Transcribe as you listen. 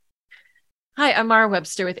Hi, I'm Mara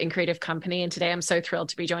Webster with In Creative Company, and today I'm so thrilled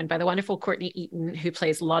to be joined by the wonderful Courtney Eaton, who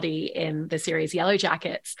plays Lottie in the series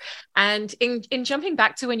Yellowjackets. And in jumping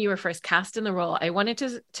back to when you were first cast in the role, I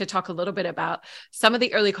wanted to talk a little bit about some of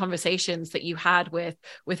the early conversations that you had with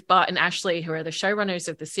Bart and Ashley, who are the showrunners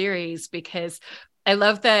of the series, because I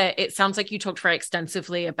love that it sounds like you talked very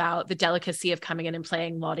extensively about the delicacy of coming in and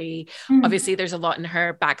playing Lottie. Obviously, there's a lot in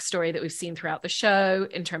her backstory that we've seen throughout the show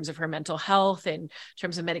in terms of her mental health, in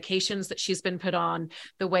terms of medications that she's been put on,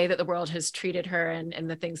 the way that the world has treated her, and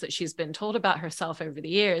the things that she's been told about herself over the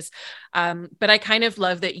years. But I kind of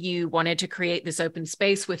love that you wanted to create this open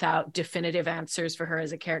space without definitive answers for her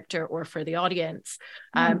as a character or for the audience.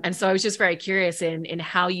 And so I was just very curious in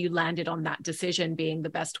how you landed on that decision being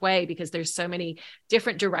the best way, because there's so many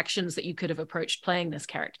different directions that you could have approached playing this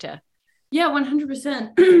character. Yeah,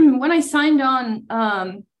 100%. When I signed on,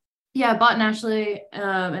 Bot and Ashley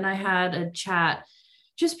and I had a chat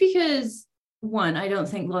just because, one, I don't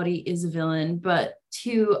think Lottie is a villain, but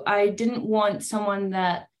two, I didn't want someone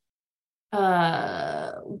that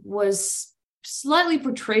was slightly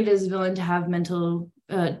portrayed as a villain to have to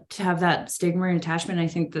have that stigma and attachment. I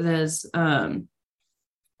think that there's a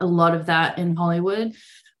lot of that in Hollywood.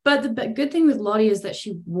 But the good thing with Lottie is that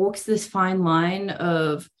she walks this fine line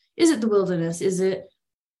of, is it the wilderness? Is it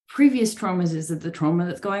previous traumas? Is it the trauma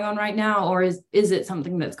that's going on right now? Or is it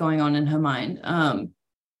something that's going on in her mind?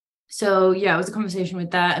 So yeah, it was a conversation with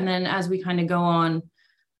that. And then as we kind of go on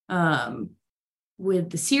with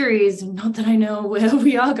the series, not that I know where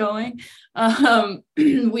we are going,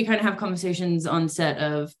 we kind of have conversations on set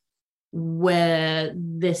of where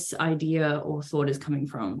this idea or thought is coming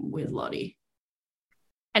from with Lottie.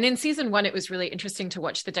 And in season one, it was really interesting to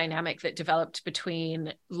watch the dynamic that developed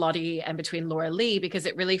between Lottie and between Laura Lee, because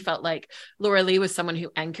it really felt like Laura Lee was someone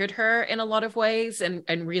who anchored her in a lot of ways and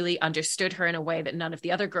really understood her in a way that none of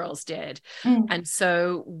the other girls did. And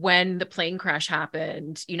so when the plane crash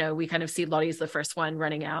happened, we kind of see Lottie's the first one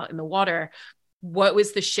running out in the water. What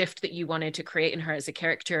was the shift that you wanted to create in her as a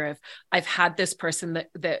character of, I've had this person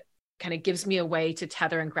that kind of gives me a way to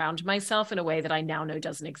tether and ground myself in a way that I now know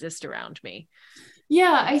doesn't exist around me?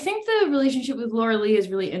 Yeah, I think the relationship with Laura Lee is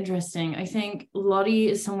really interesting. I think Lottie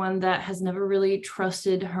is someone that has never really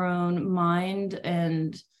trusted her own mind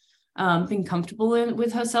and been comfortable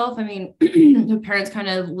with herself. I mean, her parents kind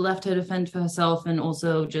of left her to fend for herself and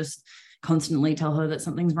also just constantly tell her that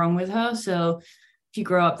something's wrong with her. So if you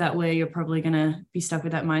grow up that way, you're probably going to be stuck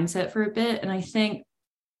with that mindset for a bit. And I think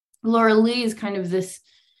Laura Lee is kind of this,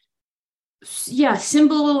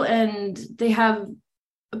 symbol, and they have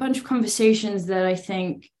a bunch of conversations that I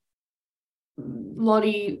think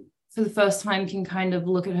Lottie, for the first time, can kind of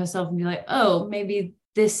look at herself and be like, oh, maybe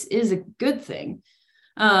this is a good thing.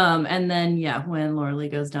 And then, when Laura Lee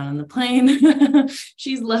goes down in the plane,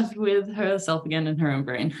 she's left with herself again in her own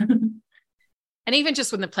brain. And even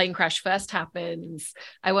just when the plane crash first happens,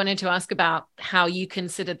 I wanted to ask about how you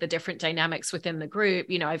considered the different dynamics within the group.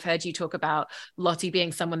 I've heard you talk about Lottie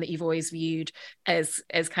being someone that you've always viewed as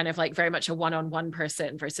kind of like very much a one-on-one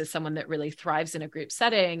person versus someone that really thrives in a group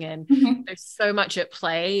setting. And there's so much at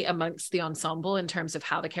play amongst the ensemble in terms of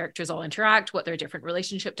how the characters all interact, what their different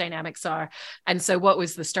relationship dynamics are. And so what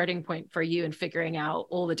was the starting point for you in figuring out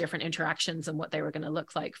all the different interactions and what they were going to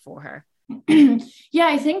look like for her? Yeah,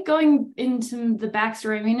 I think going into the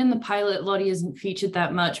backstory, I mean, in the pilot, Lottie isn't featured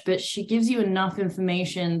that much, but she gives you enough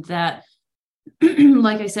information that,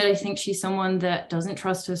 like I said, I think she's someone that doesn't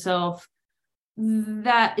trust herself,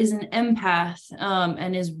 that is an empath,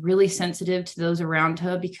 and is really sensitive to those around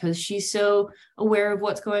her because she's so aware of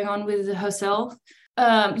what's going on with herself.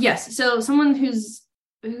 Yes, so someone who's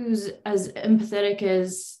as empathetic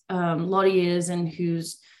as Lottie is, and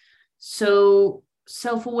who's so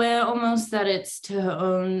self-aware almost that it's to her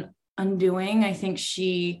own undoing. I think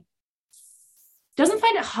she doesn't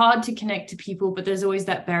find it hard to connect to people, but there's always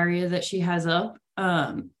that barrier that she has up.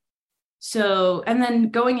 So, and then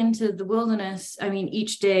going into the wilderness, I mean,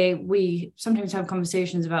 each day we sometimes have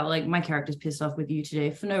conversations about like, my character's pissed off with you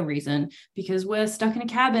today for no reason because we're stuck in a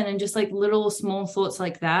cabin, and just like little small thoughts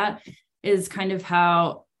like that is kind of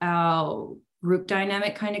how our group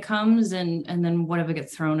dynamic kind of comes, and then whatever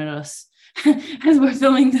gets thrown at us as we're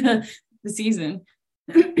filming the season.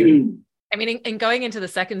 I mean, in going into the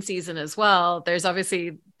second season as well, there's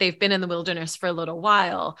obviously, they've been in the wilderness for a little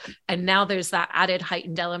while. And now there's that added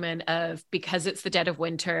heightened element of, because it's the dead of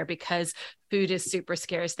winter, because food is super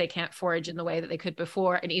scarce, they can't forage in the way that they could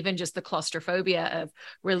before. And even just the claustrophobia of,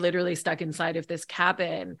 we're literally stuck inside of this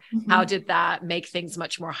cabin. How did that make things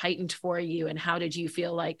much more heightened for you? And how did you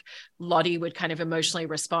feel like Lottie would kind of emotionally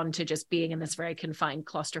respond to just being in this very confined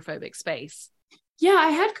claustrophobic space? Yeah,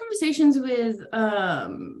 I had conversations with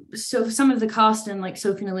so some of the cast, and like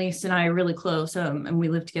Sophie and Elise and I are really close, and we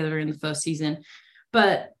lived together in the first season.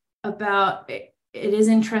 But about it, it is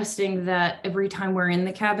interesting that every time we're in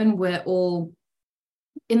the cabin, we're all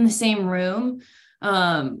in the same room.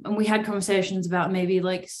 And we had conversations about maybe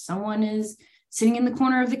like someone is sitting in the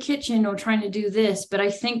corner of the kitchen or trying to do this. But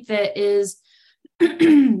I think there is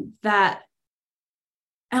that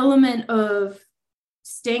element of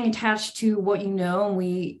staying attached to what you know, and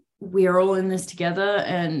we are all in this together.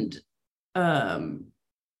 And I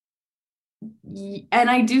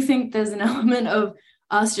do think there's an element of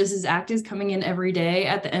us just as actors coming in every day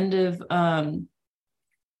at the end of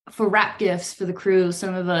for wrap gifts for the crew.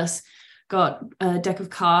 Some of us got a deck of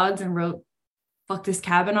cards and wrote "fuck this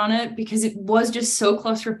cabin" on it, because it was just so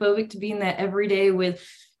claustrophobic to be in there every day with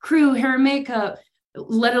crew, hair and makeup,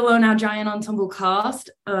 let alone our giant ensemble cast.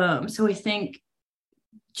 So I think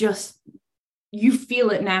just you feel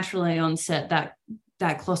it naturally on set, that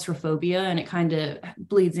claustrophobia, and it kind of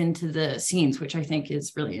bleeds into the scenes, which I think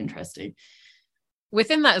is really interesting.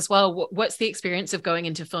 Within that as well, what's the experience of going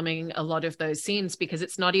into filming a lot of those scenes? Because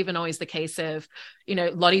it's not even always the case of,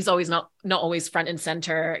 Lottie's always not always front and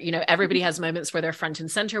center. Everybody has moments where they're front and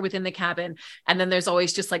center within the cabin. And then there's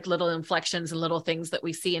always just like little inflections and little things that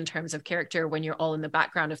we see in terms of character when you're all in the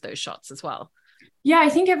background of those shots as well. Yeah, I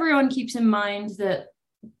think everyone keeps in mind that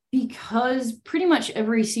because pretty much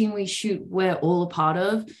every scene we shoot, we're all a part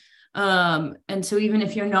of. And so even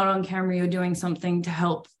if you're not on camera, you're doing something to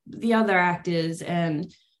help the other actors,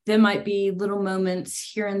 and there might be little moments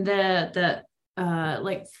here and there that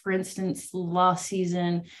like for instance last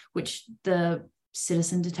season, which the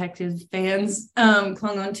Citizen Detective fans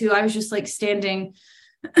clung on to, I was just like standing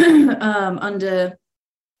under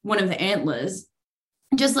one of the antlers,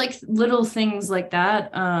 just like little things like that,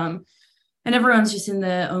 and everyone's just in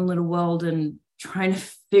their own little world and trying to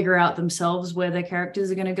figure out themselves where their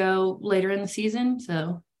characters are going to go later in the season.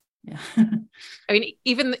 So yeah. I mean,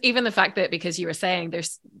 even the fact that, because you were saying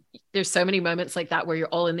there's so many moments like that where you're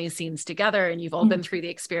all in these scenes together, and you've all been through the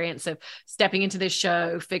experience of stepping into this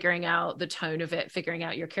show, figuring out the tone of it, figuring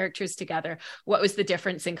out your characters together. What was the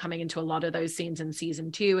difference in coming into a lot of those scenes in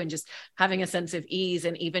season 2 and just having a sense of ease,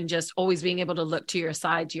 and even just always being able to look to your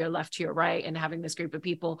side, to your left, to your right, and having this group of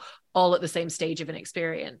people all at the same stage of an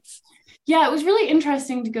experience? Yeah, it was really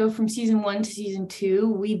interesting to go from season 1 to season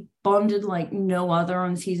 2. We bonded like no other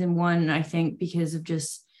on season 1, I think, because of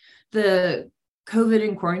just the COVID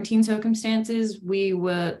and quarantine circumstances.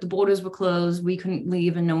 The borders were closed, we couldn't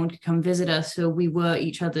leave, and no one could come visit us. So we were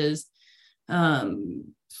each other's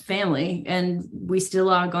family, and we still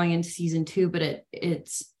are going into season 2. But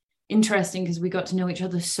it's interesting because we got to know each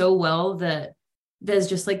other so well that there's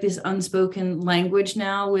just like this unspoken language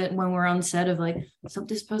now when we're on set of like, so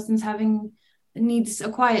this person's needs a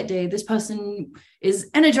quiet day, this person is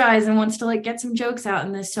energized and wants to like get some jokes out,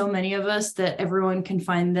 and there's so many of us that everyone can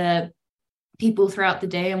find their people throughout the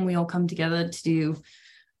day, and we all come together to do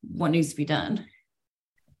what needs to be done.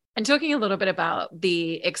 And talking a little bit about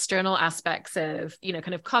the external aspects of,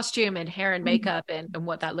 kind of costume and hair and makeup and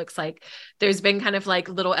what that looks like, there's been kind of like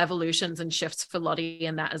little evolutions and shifts for Lottie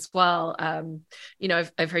in that as well.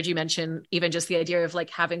 I've heard you mention even just the idea of like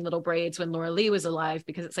having little braids when Laura Lee was alive,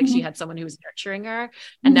 because it's like she had someone who was nurturing her.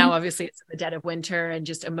 And now obviously it's in the dead of winter, and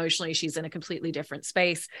just emotionally she's in a completely different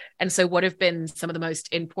space. And so what have been some of the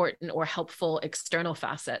most important or helpful external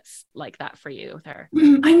facets like that for you there?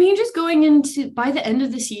 I mean, just going into, by the end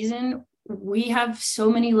of the season, we have so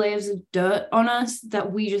many layers of dirt on us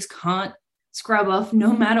that we just can't scrub off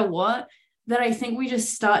no matter what, that I think we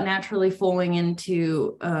just start naturally falling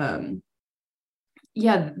into that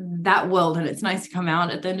world, and it's nice to come out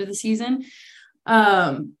at the end of the season.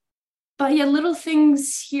 But yeah, little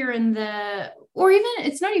things here and there, or even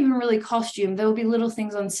it's not even really costume, there will be little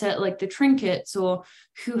things on set like the trinkets, or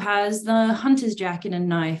who has the hunter's jacket and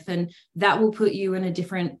knife, and that will put you in a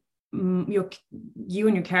different you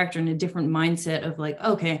and your character in a different mindset of like,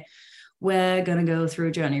 okay, we're gonna go through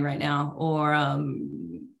a journey right now. Or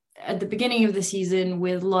at the beginning of the season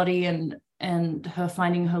with Lottie and her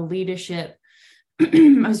finding her leadership,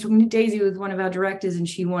 I was talking to Daisy, with one of our directors, and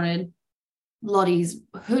she wanted Lottie's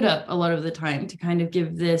hood up a lot of the time to kind of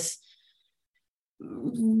give this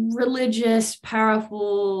religious,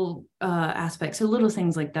 powerful aspect. So little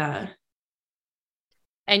things like that.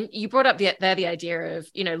 And you brought up the idea of,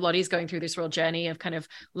 Lottie's going through this real journey of kind of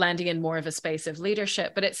landing in more of a space of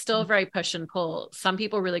leadership, but it's still very push and pull. Some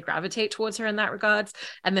people really gravitate towards her in that regards.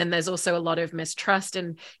 And then there's also a lot of mistrust.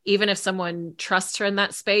 And even if someone trusts her in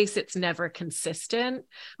that space, it's never consistent.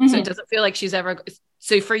 So it doesn't feel like she's ever.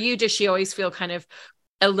 So for you, does she always feel kind of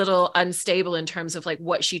a little unstable in terms of like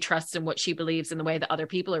what she trusts and what she believes in the way that other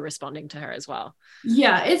people are responding to her as well.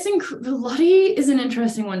 Yeah, Lottie is an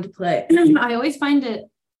interesting one to play. I always find it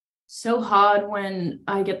so hard when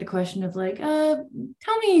I get the question of like,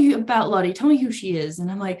 tell me about Lottie, tell me who she is. And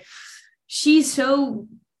I'm like, she's so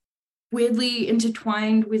weirdly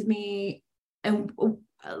intertwined with me. And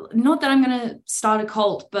not that I'm going to start a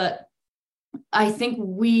cult, but I think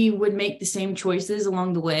we would make the same choices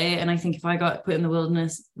along the way. And I think if I got put in the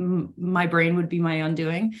wilderness, my brain would be my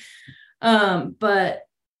undoing. But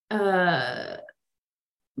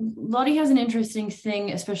Lottie has an interesting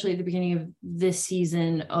thing, especially at the beginning of this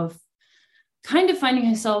season, of kind of finding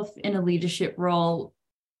herself in a leadership role,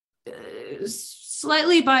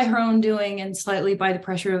 slightly by her own doing and slightly by the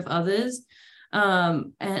pressure of others.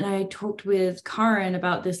 And I talked with Karen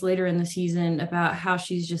about this later in the season, about how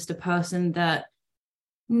she's just a person that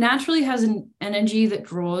naturally has an energy that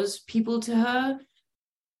draws people to her.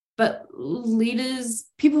 But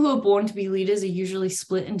people who are born to be leaders are usually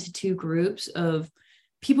split into two groups of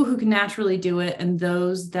people who can naturally do it and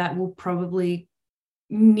those that will probably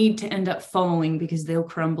need to end up following because they'll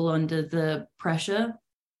crumble under the pressure.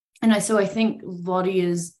 And so I think Lottie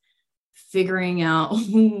is figuring out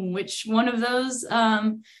which one of those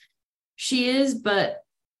she is. But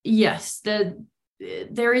yes,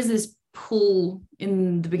 there is this pull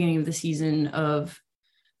in the beginning of the season of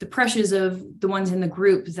the pressures of the ones in the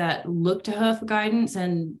group that look to her for guidance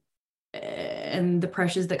and the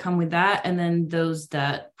pressures that come with that, and then those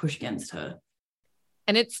that push against her.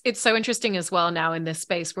 And it's so interesting as well now in this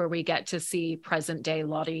space where we get to see present day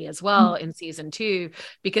Lottie as well in season 2,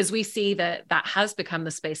 because we see that has become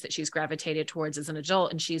the space that she's gravitated towards as an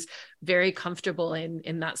adult, and she's very comfortable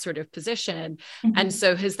in that sort of position. And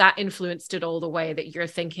so has that influenced it all the way that you're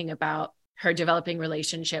thinking about her developing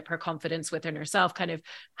relationship, her confidence within herself, kind of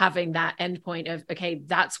having that endpoint of, okay,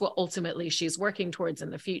 that's what ultimately she's working towards in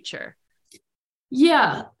the future?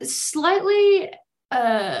 Yeah, slightly.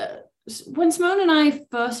 When Simone and I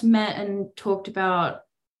first met and talked about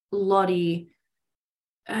Lottie,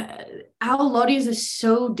 our Lotties are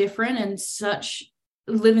so different and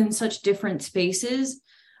live in such different spaces.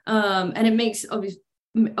 And it makes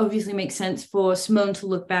obviously makes sense for Simone to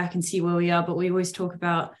look back and see where we are, but we always talk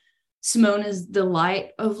about Simone as the light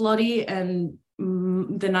of Lottie, and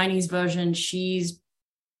the 90s version, she's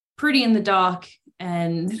pretty in the dark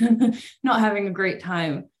and not having a great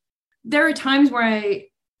time. There are times where I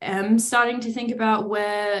am starting to think about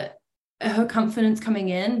where her confidence coming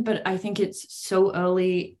in, but I think it's so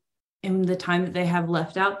early in the time that they have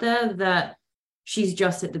left out there that she's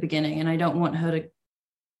just at the beginning, and I don't want her to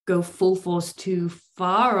go full force too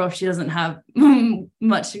far, or she doesn't have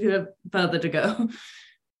much further to go.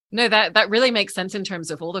 No, that really makes sense in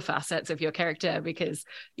terms of all the facets of your character, because,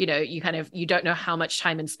 you know, you don't know how much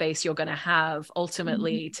time and space you're going to have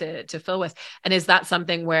ultimately to fill with. And is that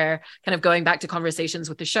something where, kind of going back to conversations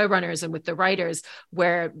with the showrunners and with the writers,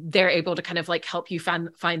 where they're able to kind of like help you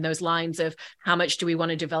find those lines of how much do we want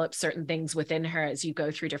to develop certain things within her as you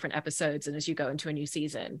go through different episodes and as you go into a new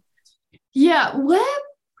season? Yeah, we're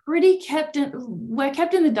kept in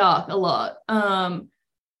the dark a lot.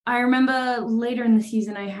 I remember later in the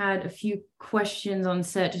season, I had a few questions on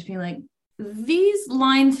set, just being like, these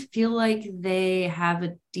lines feel like they have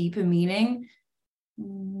a deeper meaning.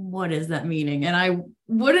 What is that meaning? And I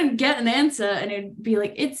wouldn't get an answer, and it'd be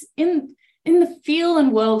like, it's in the feel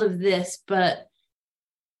and world of this, but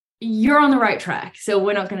you're on the right track, so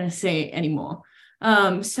we're not going to say anymore.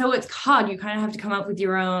 So it's hard. You kind of have to come up with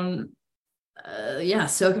your own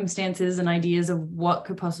circumstances and ideas of what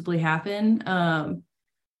could possibly happen.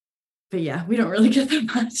 But yeah, we don't really get that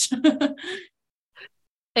much.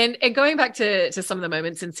 And going back to some of the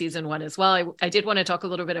moments in season 1 as well, I did want to talk a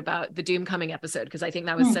little bit about the Doomcoming episode, because I think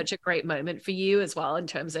that was such a great moment for you as well in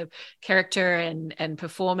terms of character and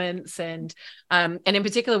performance, and in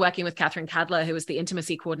particular working with Catherine Cadler, who was the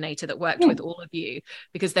intimacy coordinator that worked with all of you,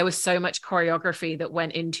 because there was so much choreography that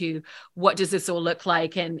went into what does this all look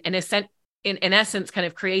like, and in essence, kind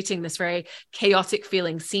of creating this very chaotic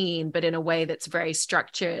feeling scene, but in a way that's very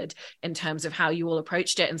structured in terms of how you all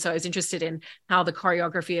approached it. And so I was interested in how the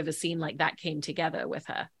choreography of a scene like that came together with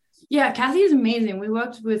her. Yeah, Kathy is amazing. We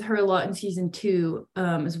worked with her a lot in season 2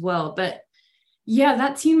 as well. But yeah,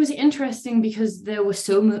 that scene was interesting because there were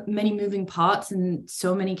so many moving parts and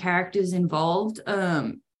so many characters involved.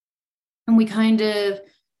 And we kind of,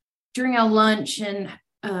 during our lunch, and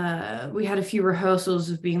we had a few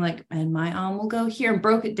rehearsals of being like, and my arm will go here, and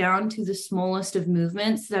broke it down to the smallest of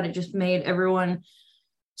movements, that it just made everyone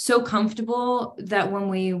so comfortable that when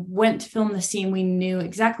we went to film the scene, we knew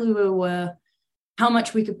exactly where we were, how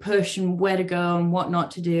much we could push and where to go and what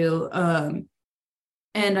not to do. And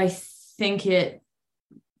I think it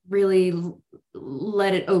really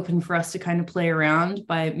let it open for us to kind of play around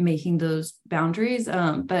by making those boundaries.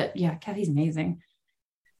 But yeah, Kathy's amazing.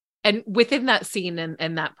 And within that scene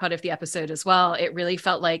and that part of the episode as well, it really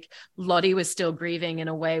felt like Lottie was still grieving in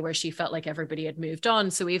a way where she felt like everybody had moved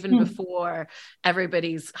on. So even before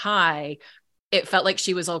everybody's high, it felt like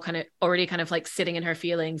she was already kind of like sitting in her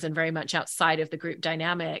feelings and very much outside of the group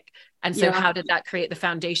dynamic. And so how did that create the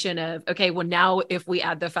foundation of, okay, well, now if we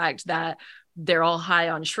add the fact that they're all high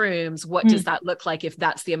on shrooms, what does that look like if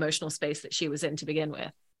that's the emotional space that she was in to begin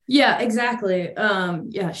with? Yeah, exactly.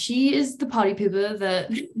 Yeah, she is the party pooper that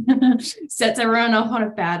sets everyone off on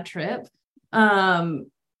a bad trip.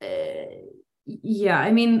 Yeah,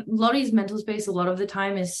 I mean, Lottie's mental space a lot of the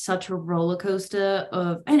time is such a roller coaster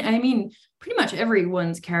of, and I mean, pretty much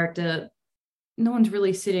everyone's character, no one's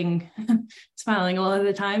really sitting smiling a lot of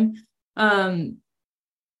the time.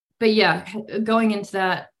 But yeah, going into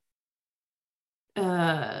that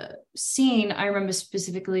scene, I remember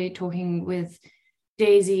specifically talking with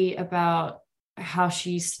Daisy about how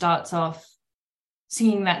she starts off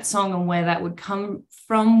singing that song and where that would come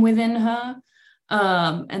from within her.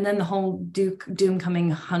 And then the whole Doom coming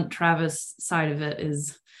hunt Travis side of it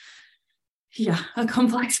is, yeah, a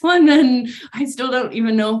complex one. And I still don't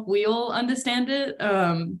even know if we all understand it.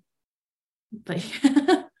 But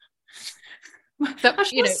so,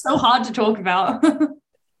 it's so hard to talk about.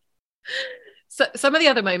 So some of the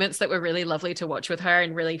other moments that were really lovely to watch with her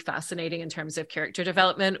and really fascinating in terms of character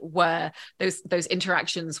development were those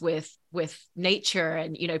interactions with nature,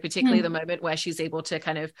 and particularly the moment where she's able to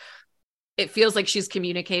kind of, it feels like she's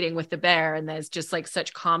communicating with the bear, and there's just like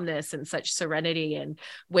such calmness and such serenity. And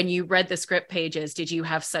when you read the script pages, did you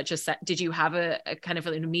have a kind of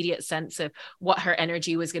an immediate sense of what her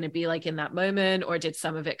energy was going to be like in that moment, or did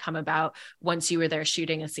some of it come about once you were there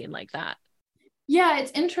shooting a scene like that? Yeah,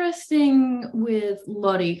 it's interesting with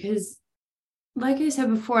Lottie because, like I said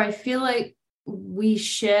before, I feel like we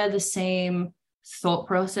share the same thought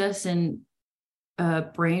process and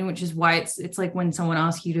brain, which is why it's like when someone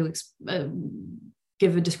asks you to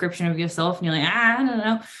give a description of yourself and you're like, I don't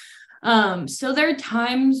know. So there are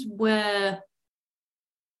times where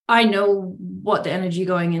I know what the energy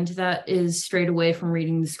going into that is straight away from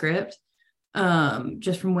reading the script.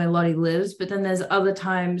 Just from where Lottie lives, but then there's other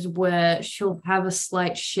times where she'll have a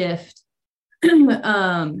slight shift,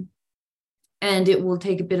 and it will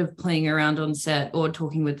take a bit of playing around on set or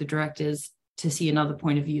talking with the directors to see another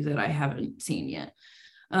point of view that I haven't seen yet.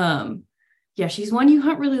 Yeah, she's one you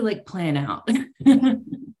can't really like plan out.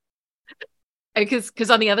 Because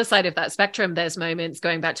on the other side of that spectrum, there's moments,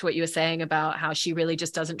 going back to what you were saying about how she really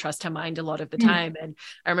just doesn't trust her mind a lot of the time. And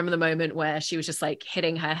I remember the moment where she was just like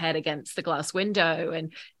hitting her head against the glass window,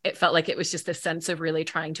 and it felt like it was just this sense of really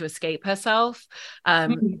trying to escape herself.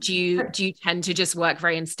 Do you tend to just work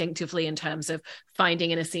very instinctively in terms of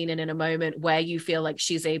finding in a scene and in a moment where you feel like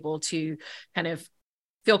she's able to kind of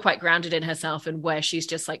feel quite grounded in herself, and where she's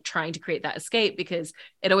just like trying to create that escape, because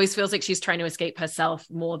it always feels like she's trying to escape herself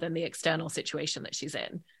more than the external situation that she's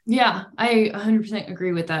in? Yeah, I 100%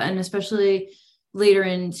 agree with that. And especially later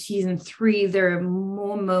in season 3, there are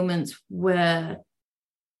more moments where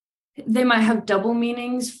they might have double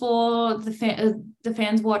meanings for the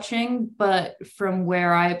fans watching, but from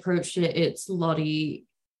where I approached it, it's Lottie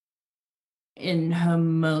in her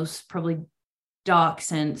most probably dark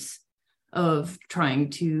sense of trying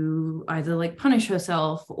to either like punish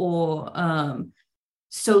herself or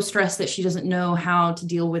so stressed that she doesn't know how to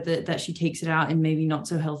deal with it, that she takes it out in maybe not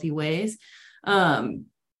so healthy ways. But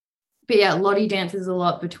yeah, Lottie dances a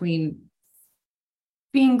lot between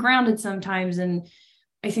being grounded sometimes, and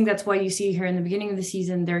I think that's why you see her in the beginning of the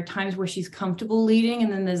season. There are times where she's comfortable leading,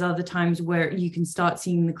 and then there's other times where you can start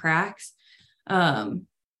seeing the cracks.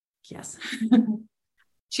 Yes.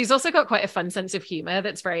 She's also got quite a fun sense of humor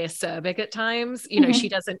that's very acerbic at times. She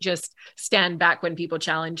doesn't just stand back when people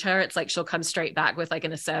challenge her. It's like she'll come straight back with like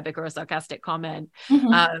an acerbic or a sarcastic comment.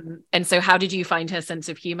 And so how did you find her sense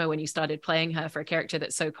of humor when you started playing her for a character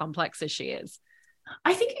that's so complex as she is?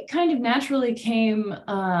 I think it kind of naturally came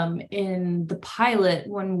in the pilot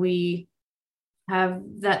when we have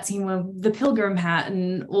that scene with the pilgrim hat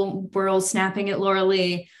and we're all snapping at Laura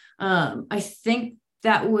Lee. I think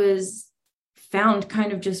that was found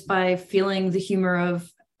kind of just by feeling the humor of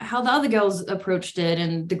how the other girls approached it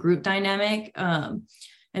and the group dynamic, and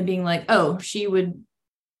being like, oh, she would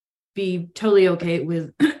be totally okay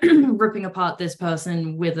with ripping apart this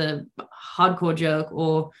person with a hardcore joke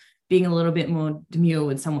or being a little bit more demure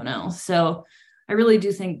with someone else. So I really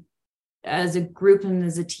do think as a group and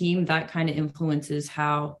as a team, that kind of influences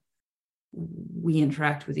how we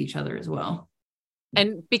interact with each other as well.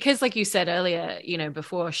 And because, like you said earlier,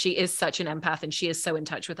 before, she is such an empath and she is so in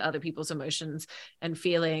touch with other people's emotions and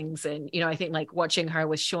feelings. And, I think like watching her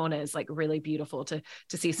with Shauna is like really beautiful to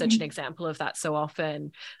see such an example of that so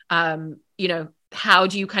often. How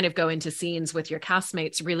do you kind of go into scenes with your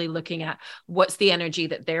castmates, really looking at what's the energy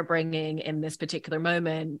that they're bringing in this particular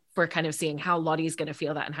moment for kind of seeing how Lottie's going to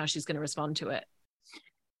feel that and how she's going to respond to it?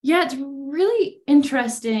 Yeah, it's really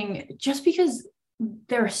interesting just because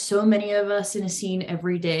there are so many of us in a scene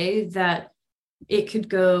every day that it could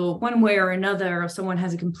go one way or another, or someone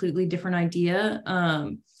has a completely different idea.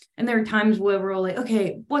 And there are times where we're all like,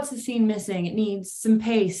 okay, what's the scene missing? It needs some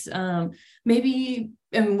pace. Maybe,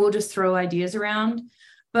 and we'll just throw ideas around.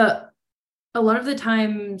 But a lot of the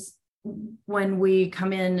times when we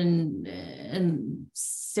come in and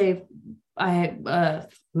say, as I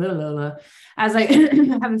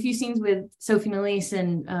have a few scenes with Sophie and Elise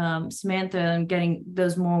and Samantha and getting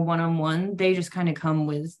those more one-on-one, they just kind of come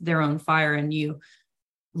with their own fire, and you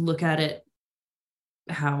look at it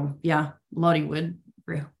how, Lottie/me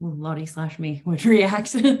would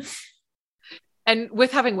react. And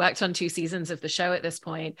with having worked on 2 seasons of the show at this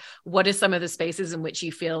point, what are some of the spaces in which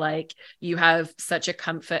you feel like you have such a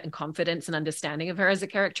comfort and confidence and understanding of her as a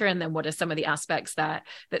character? And then what are some of the aspects that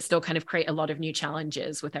still kind of create a lot of new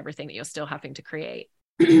challenges with everything that you're still having to create?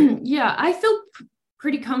 Yeah, I feel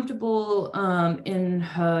pretty comfortable in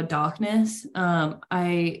her darkness.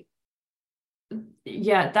 That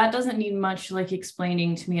doesn't need much like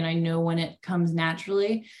explaining to me, and I know when it comes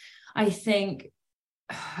naturally. I think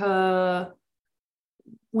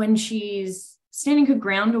when she's standing her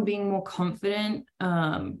ground or being more confident,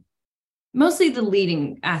 mostly the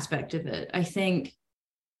leading aspect of it, I think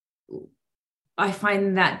I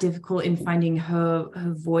find that difficult in finding her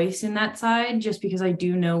voice in that side, just because I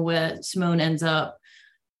do know where Simone ends up,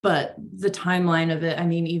 but the timeline of it, I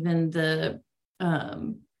mean, even the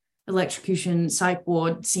electrocution psych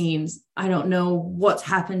ward scenes, I don't know what's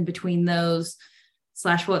happened between those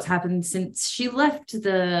 / what's happened since she left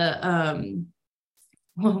the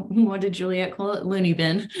what did Juliet call it? Loony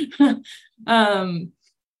bin.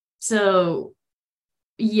 So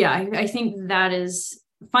yeah, I think that is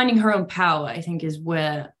finding her own power, I think, is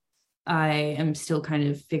where I am still kind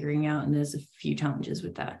of figuring out. And there's a few challenges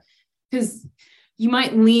with that, because you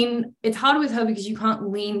might lean, it's hard with her because you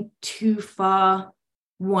can't lean too far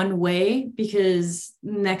one way, because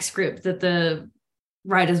next script that the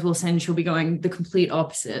writers will send, she'll be going the complete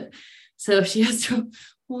opposite. So she has to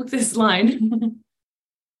walk this line.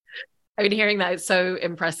 I've been hearing that. It's so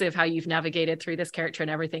impressive how you've navigated through this character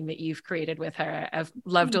and everything that you've created with her. I've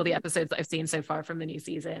loved all the episodes that I've seen so far from the new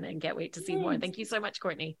season and can't wait to see more. Thank you so much,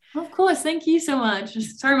 Courtney. Of course. Thank you so much.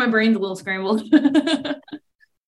 Sorry, my brain's a little scrambled.